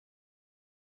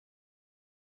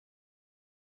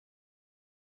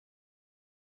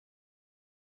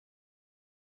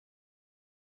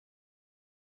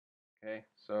Okay,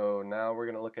 so now we're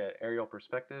going to look at aerial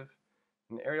perspective.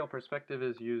 And aerial perspective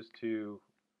is used to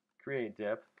create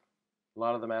depth. A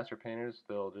lot of the master painters,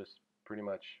 they'll just pretty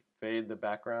much fade the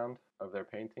background of their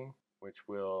painting, which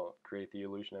will create the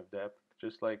illusion of depth.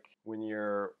 Just like when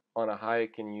you're on a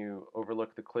hike and you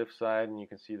overlook the cliffside and you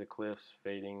can see the cliffs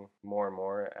fading more and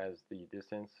more as the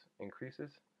distance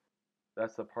increases.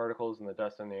 That's the particles and the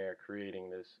dust in the air creating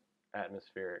this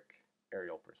atmospheric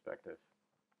aerial perspective,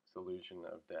 this illusion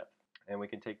of depth. And we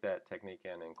can take that technique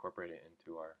and incorporate it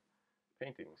into our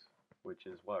paintings, which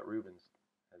is what Rubens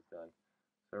has done.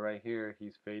 So right here,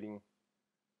 he's fading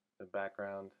the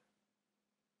background.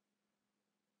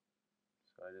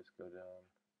 So I just go down.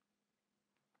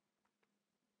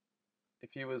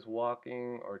 If he was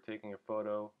walking or taking a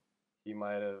photo, he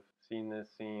might have seen this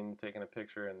scene, taken a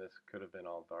picture, and this could have been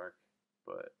all dark.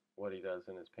 But what he does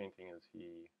in his painting is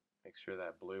he makes sure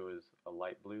that blue is a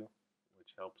light blue,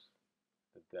 which helps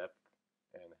the depth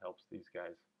and helps these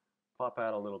guys pop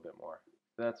out a little bit more.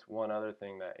 That's one other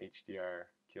thing that HDR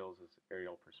kills is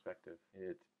aerial perspective.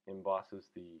 It embosses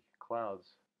the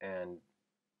clouds and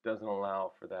doesn't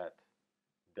allow for that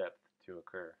depth to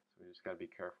occur. So we just got to be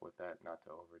careful with that, not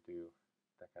to overdo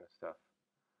that kind of stuff.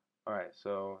 Alright,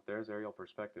 so there's aerial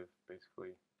perspective, basically.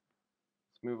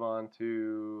 Let's move on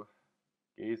to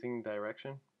gazing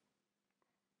direction.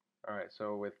 Alright,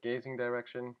 so with gazing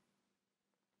direction,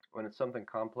 when it's something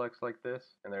complex like this,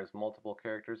 and there's multiple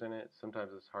characters in it,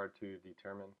 sometimes it's hard to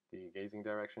determine the gazing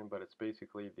direction, but it's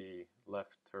basically the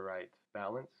left to right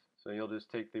balance. So you'll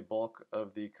just take the bulk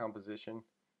of the composition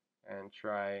and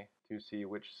try to see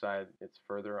which side it's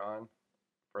further on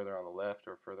the left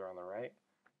or further on the right,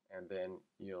 and then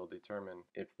you'll determine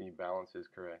if the balance is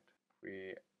correct.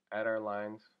 We add our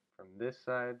lines from this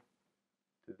side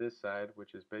to this side,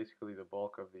 which is basically the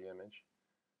bulk of the image.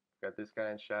 Got this guy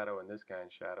in shadow and this guy in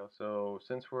shadow. So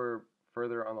since we're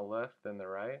further on the left than the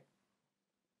right,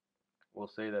 we'll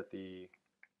say that the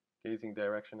gazing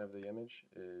direction of the image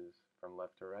is from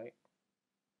left to right.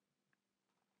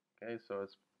 Okay, so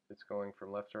it's going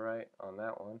from left to right on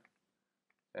that one.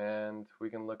 And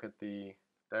we can look at the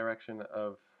direction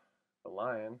of the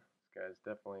lion. This guy's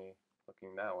definitely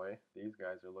looking that way. These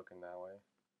guys are looking that way.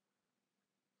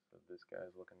 So this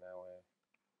guy's looking that way.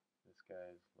 This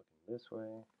guy's looking this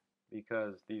way.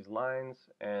 Because these lines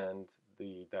and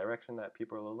the direction that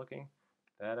people are looking,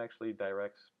 that actually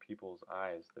directs people's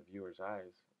eyes, the viewer's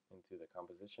eyes, into the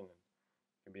composition and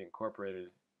can be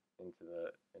incorporated into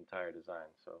the entire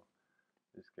design. So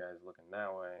this guy's looking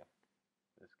that way.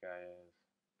 This guy is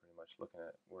pretty much looking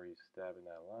at where he's stabbing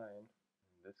that line.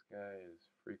 And this guy is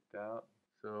freaked out.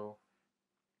 So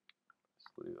let's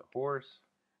do the horse.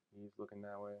 He's looking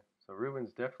that way. So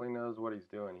Rubens definitely knows what he's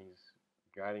doing. He's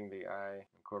guiding the eye,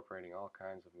 incorporating all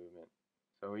kinds of movement.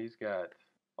 So he's got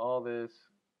all this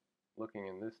looking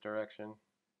in this direction,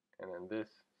 and then this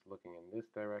is looking in this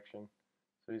direction.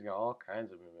 So he's got all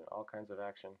kinds of movement, all kinds of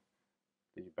action.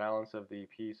 The balance of the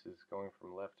piece is going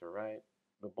from left to right.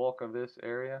 The bulk of this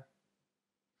area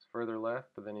is further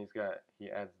left, but then he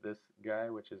adds this guy,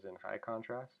 which is in high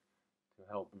contrast, to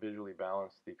help visually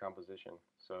balance the composition.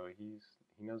 So he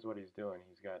knows what he's doing.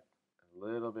 He's got a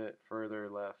little bit further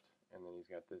left, and then he's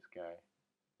got this guy,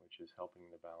 which is helping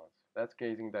the balance. That's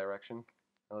gazing direction.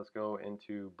 Now let's go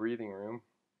into breathing room.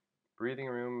 Breathing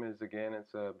room is, again,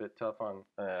 it's a bit tough on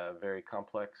a very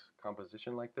complex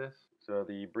composition like this. So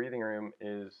the breathing room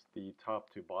is the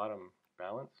top to bottom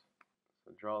balance.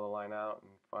 So draw the line out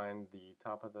and find the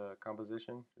top of the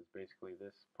composition, which is basically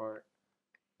this part,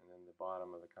 and then the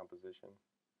bottom of the composition,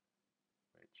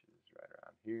 which is right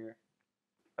around here.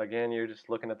 Again, you're just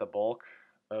looking at the bulk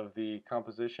of the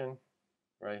composition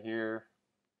right here.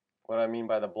 What I mean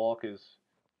by the bulk is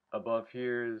above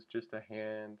here is just a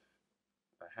hand,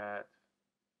 a hat,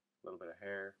 a little bit of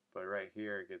hair, but right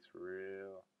here it gets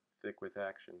real thick with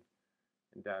action.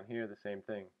 And down here the same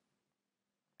thing.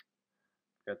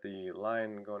 Got the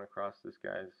line going across this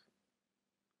guy's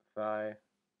thigh,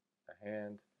 a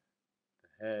hand,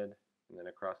 the head, and then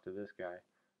across to this guy.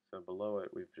 So below it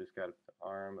we've just got an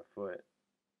arm, a foot,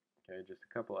 okay, just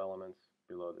a couple elements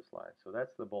below this line. So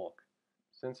that's the bulk.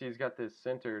 Since he's got this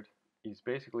centered, he's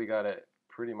basically got it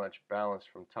pretty much balanced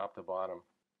from top to bottom.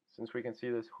 Since we can see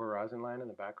this horizon line in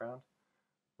the background,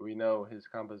 we know his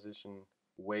composition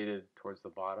weighted towards the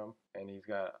bottom, and he's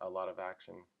got a lot of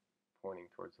action pointing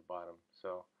towards the bottom.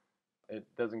 So it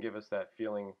doesn't give us that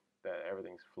feeling that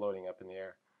everything's floating up in the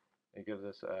air. It gives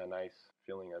us a nice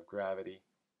feeling of gravity.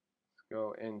 Let's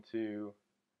go into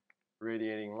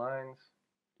radiating lines.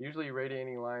 Usually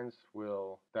radiating lines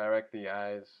will direct the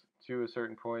eyes to a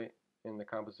certain point in the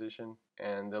composition,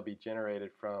 and they'll be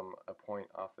generated from a point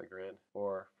off the grid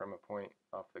or from a point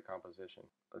off the composition.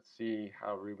 Let's see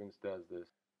how Rubens does this.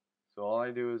 So all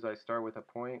I do is I start with a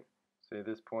point, say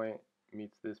this point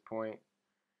meets this point,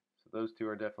 so those two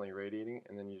are definitely radiating,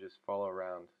 and then you just follow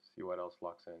around, see what else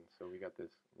locks in. So we got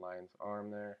this lion's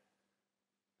arm there,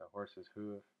 the horse's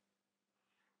hoof.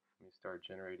 Let me start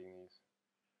generating these.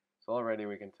 So already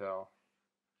we can tell,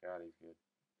 God, he's good.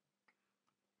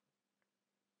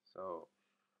 So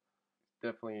it's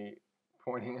definitely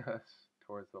pointing us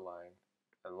towards the line.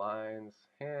 The lion's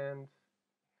hand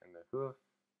and the hoof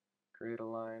create a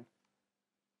line.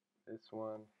 This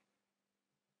one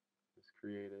is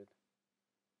created.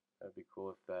 That'd be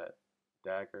cool if that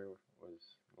dagger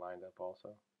was lined up also.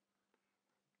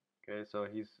 Okay, so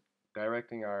he's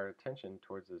directing our attention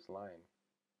towards this line.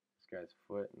 This guy's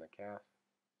foot and the calf.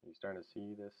 You're starting to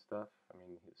see this stuff. I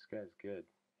mean, this guy's good.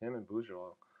 Him and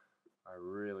Bourgeois are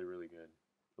really, really good.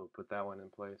 So we'll put that one in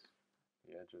place.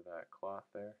 The edge of that cloth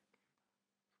there.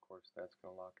 Of course, that's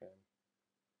going to lock in.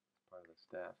 It's part of the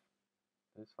staff.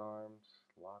 This arm's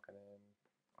locking in.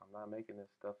 I'm not making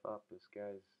this stuff up. This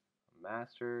guy's a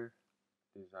master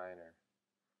designer.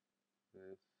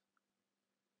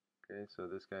 Okay, so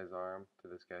this guy's arm to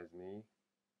this guy's knee.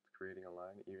 It's creating a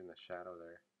line, even the shadow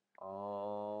there.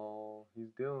 All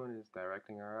he's doing is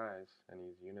directing our eyes, and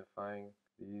he's unifying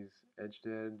these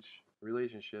edge-to-edge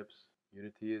relationships.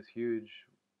 Unity is huge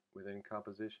within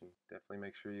composition. Definitely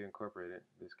make sure you incorporate it.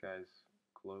 This guy's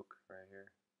cloak right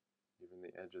here, even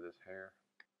the edge of this hair.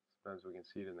 Sometimes we can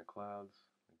see it in the clouds,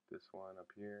 like this one up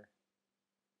here.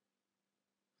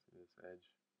 See this edge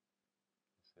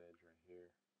right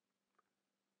here.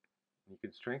 You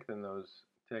can strengthen those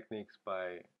techniques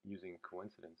by using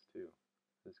coincidence too.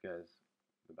 This guy's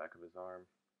the back of his arm,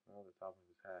 the top of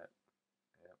his hat,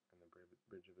 yep, and the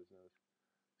bridge of his nose.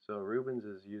 So Rubens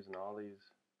is using all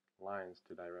these lines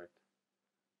to direct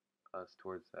us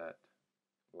towards that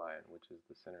line, which is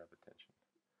the center of attention.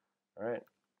 Alright,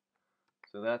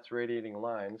 so that's radiating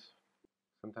lines.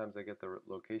 Sometimes I get the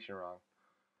location wrong,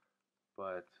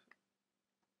 but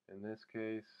in this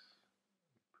case,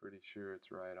 I'm pretty sure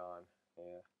it's right on.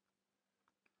 Yeah.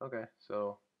 Okay,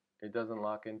 so it doesn't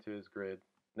lock into his grid.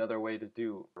 Another way to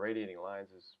do radiating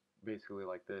lines is basically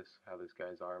like this, how this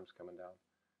guy's arm's coming down.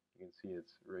 You can see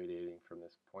it's radiating from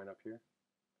this point up here.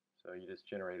 So you just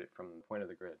generate it from the point of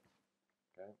the grid.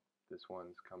 Okay, this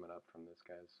one's coming up from this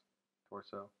guy's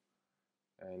torso,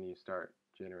 and you start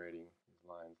generating these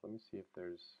lines. Let me see if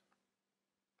there's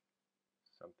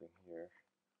something here.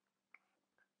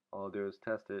 All I'll do is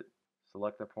test it,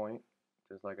 select a point,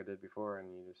 just like I did before, and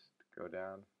you just go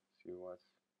down, see what's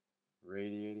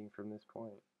radiating from this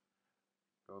point.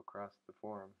 Go across the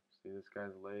form. See this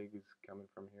guy's leg is coming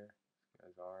from here. This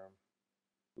guy's arm.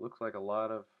 It looks like a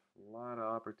lot of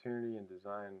opportunity and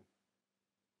design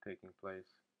taking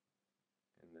place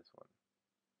in this one.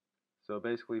 So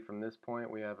basically from this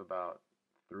point we have about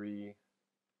 3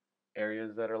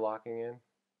 areas that are locking in,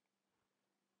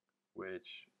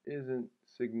 which isn't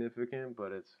significant,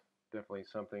 but it's definitely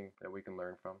something that we can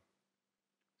learn from.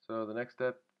 So the next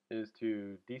step is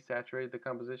to desaturate the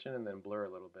composition and then blur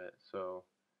a little bit. So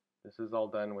this is all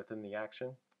done within the action.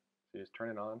 So you just turn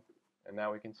it on, and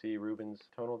now we can see Rubens'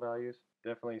 tonal values.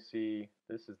 Definitely see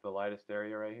this is the lightest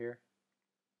area right here.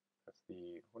 That's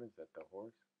the, what is that, the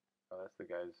horse? Oh, that's the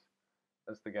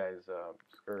guy's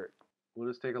skirt. We'll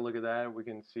just take a look at that. We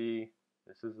can see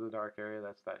this is the dark area,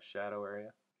 that's that shadow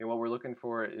area. Okay, what we're looking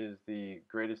for is the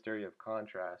greatest area of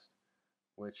contrast,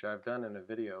 which I've done in a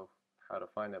video how to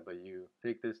find it, but you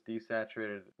take this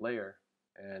desaturated layer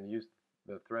and use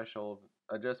the threshold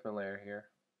adjustment layer here,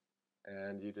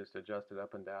 and you just adjust it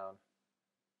up and down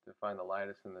to find the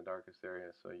lightest and the darkest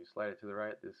areas. So you slide it to the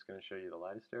right, this is going to show you the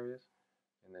lightest areas,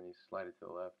 and then you slide it to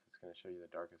the left, it's going to show you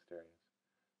the darkest areas.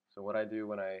 So what I do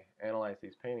when I analyze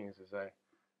these paintings is I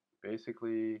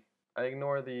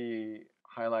ignore the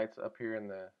highlights up here in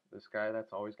the sky.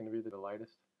 That's always going to be the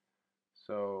lightest.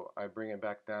 So I bring it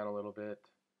back down a little bit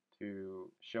to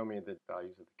show me the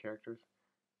values of the characters,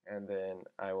 and then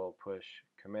I will push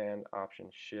Command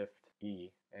Option Shift E,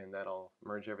 and that'll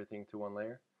merge everything to one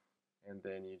layer. And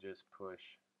then you just push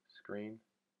Screen,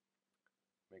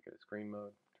 make it a screen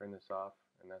mode, turn this off,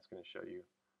 and that's going to show you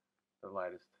the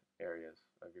lightest areas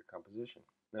of your composition.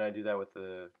 Then I do that with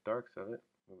the darks of it.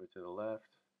 Move it to the left,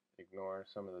 ignore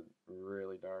some of the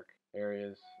really dark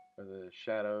areas of the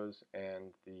shadows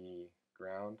and the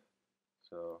ground.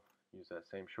 So use that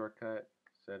same shortcut,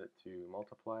 set it to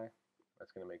multiply.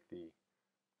 That's going to make the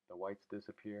whites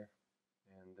disappear,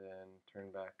 and then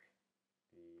turn back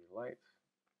the lights.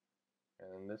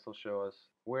 And this will show us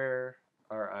where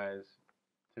our eyes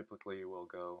typically will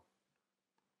go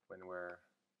when we're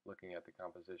looking at the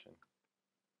composition.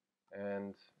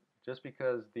 And just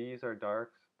because these are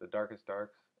darks, the darkest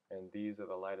darks, and these are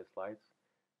the lightest lights,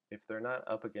 if they're not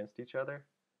up against each other,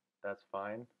 that's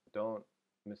fine. Don't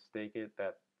mistake it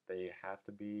that they have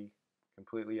to be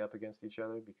completely up against each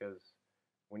other, because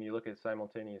when you look at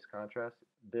simultaneous contrast,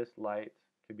 this light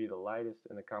could be the lightest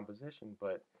in the composition,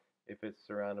 but if it's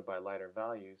surrounded by lighter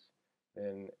values,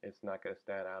 then it's not going to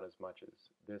stand out as much as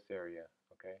this area,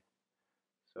 okay?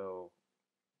 So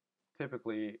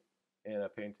typically in a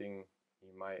painting,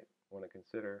 you might want to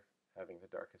consider having the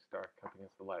darkest dark up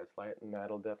against the lightest light, and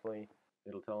that'll definitely,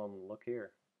 it'll tell them, look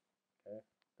here, okay?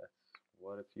 That's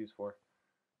what it's used for.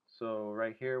 So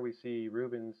right here we see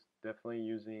Rubens definitely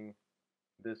using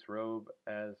this robe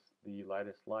as the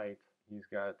lightest light. He's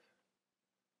got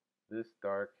this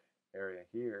dark area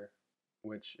here,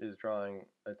 which is drawing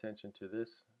attention to this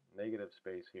negative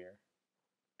space here.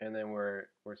 And then we're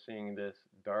seeing this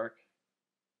dark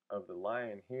of the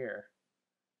lion here,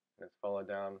 and it's followed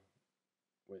down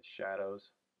with shadows.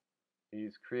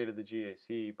 He's created the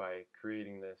GAC by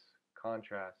creating this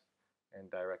contrast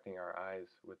and directing our eyes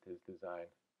with his design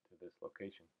to this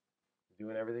location. He's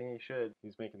doing everything he should.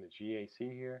 He's making the GAC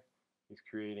here. He's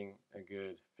creating a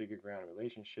good figure-ground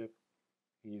relationship.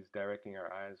 He's directing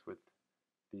our eyes with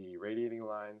the radiating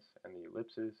lines and the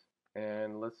ellipses.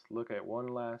 And let's look at one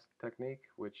last technique,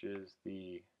 which is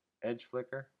the edge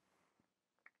flicker.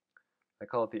 I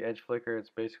call it the edge flicker.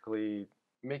 It's basically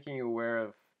making you aware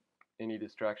of any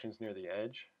distractions near the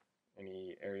edge,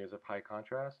 any areas of high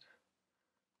contrast.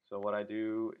 So what I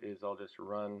do is I'll just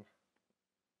run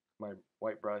my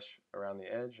white brush around the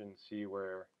edge and see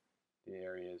where the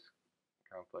area is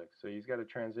complex. So he's got a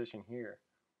transition here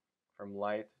from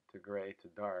light to gray to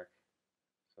dark,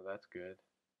 so that's good.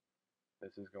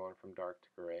 This is going from dark to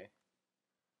gray.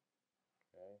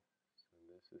 Okay, so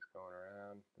this is going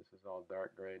around. This is all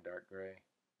dark gray, dark.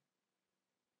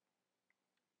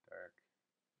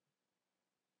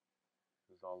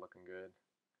 This is all looking good.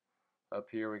 Up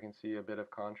here we can see a bit of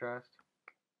contrast.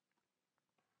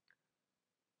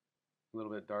 A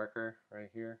little bit darker right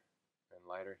here and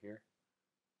lighter here.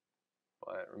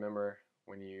 But remember,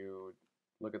 when you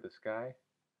look at the sky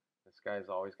is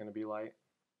always going to be light,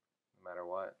 no matter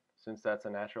what. Since that's a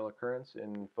natural occurrence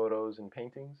in photos and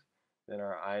paintings, then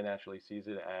our eye naturally sees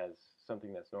it as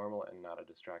something that's normal and not a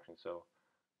distraction. So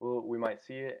we might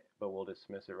see it, but we'll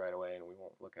dismiss it right away and we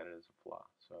won't look at it as a flaw.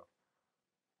 So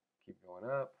keep going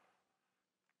up,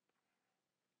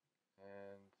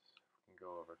 and we can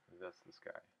go over, because that's the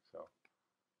sky. So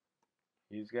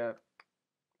he's got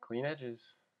clean edges.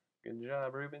 Good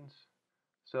job, Rubens.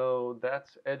 So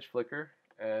that's edge flicker,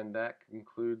 and that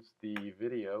concludes the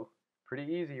video.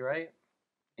 Pretty easy, right?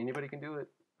 Anybody can do it.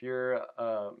 If you're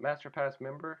a MasterPass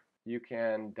member, you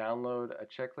can download a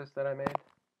checklist that I made,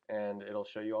 and it'll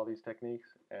show you all these techniques.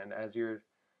 And as you're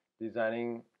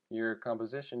designing your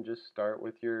composition, just start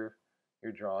with your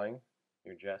drawing,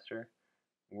 your gesture,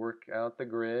 work out the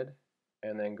grid,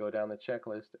 and then go down the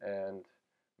checklist and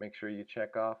make sure you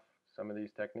check off some of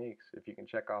these techniques. If you can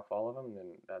check off all of them,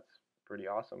 then that's pretty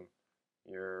awesome.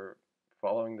 You're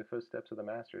following the footsteps of the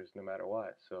masters no matter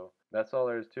what. So that's all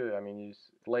there is to it. I mean, you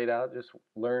just lay it out, just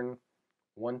learn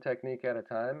one technique at a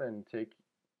time and take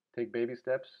baby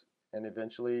steps, and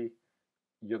eventually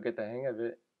you'll get the hang of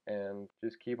it, and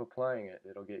just keep applying it.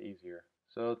 It'll get easier.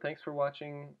 So thanks for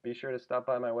watching. Be sure to stop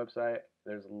by my website.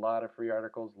 There's a lot of free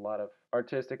articles, a lot of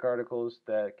artistic articles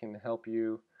that can help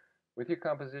you with your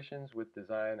compositions, with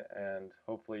design, and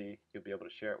hopefully you'll be able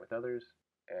to share it with others.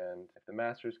 And if the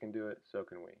masters can do it, so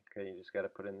can we. Okay, you just got to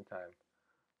put in the time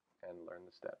and learn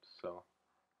the steps. So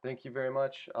thank you very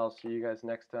much. I'll see you guys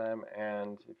next time,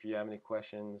 and if you have any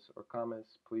questions or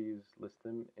comments, please list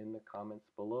them in the comments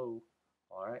below.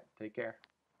 Alright, take care.